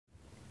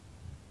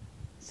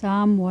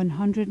Psalm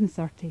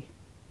 130.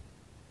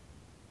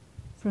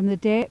 From the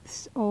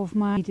depths of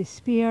my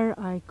despair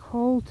I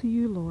call to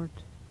you, Lord.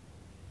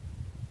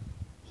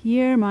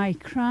 Hear my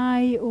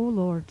cry, O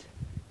Lord.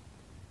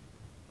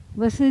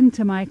 Listen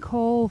to my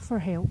call for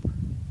help.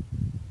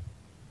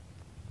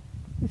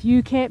 If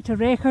you kept a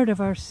record of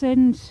our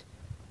sins,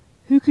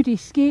 who could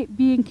escape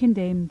being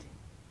condemned?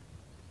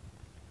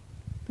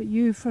 But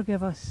you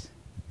forgive us,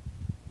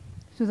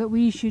 so that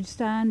we should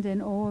stand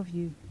in awe of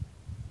you.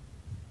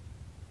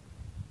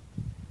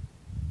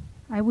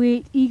 I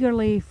wait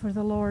eagerly for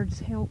the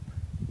Lord's help,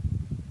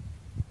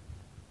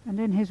 and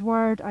in his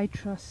word I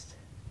trust.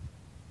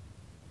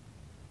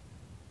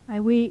 I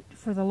wait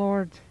for the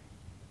Lord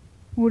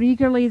more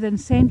eagerly than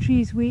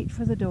sentries wait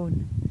for the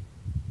dawn,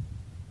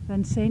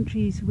 than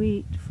sentries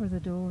wait for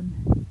the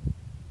dawn.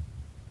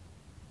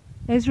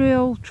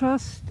 Israel,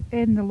 trust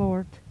in the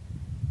Lord,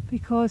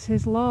 because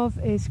his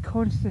love is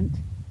constant,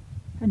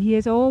 and he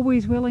is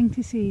always willing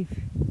to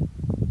save.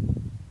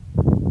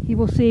 He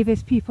will save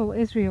his people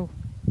Israel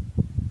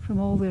from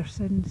all their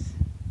sins.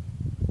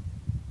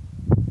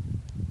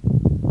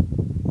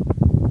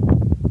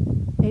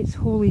 It's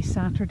Holy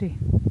Saturday.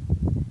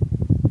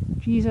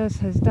 Jesus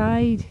has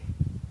died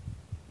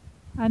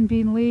and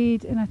been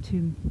laid in a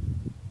tomb.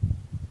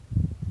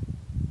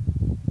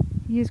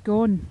 He is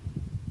gone.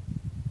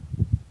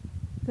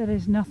 There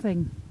is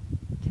nothing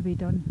to be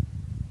done.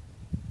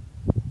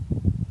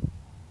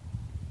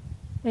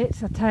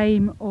 It's a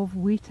time of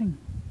waiting.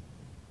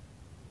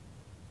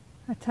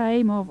 A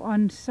time of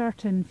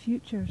uncertain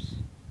futures,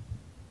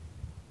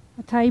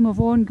 a time of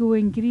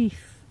ongoing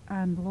grief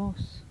and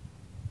loss.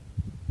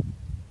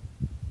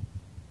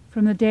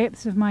 From the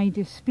depths of my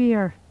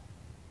despair,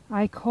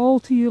 I call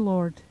to you,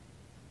 Lord,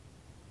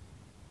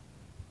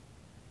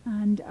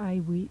 and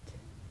I wait.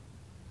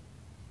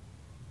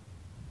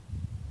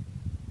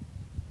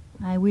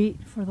 I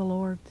wait for the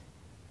Lord.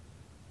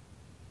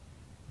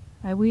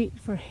 I wait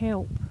for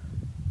help.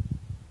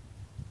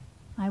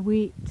 I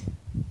wait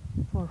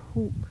for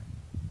hope.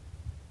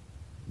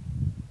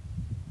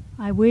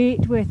 I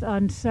wait with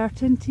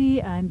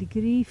uncertainty and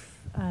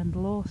grief and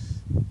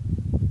loss.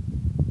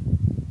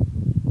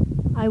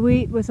 I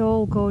wait with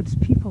all God's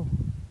people.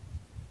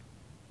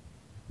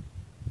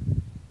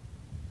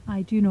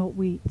 I do not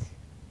wait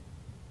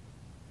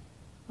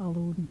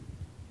alone.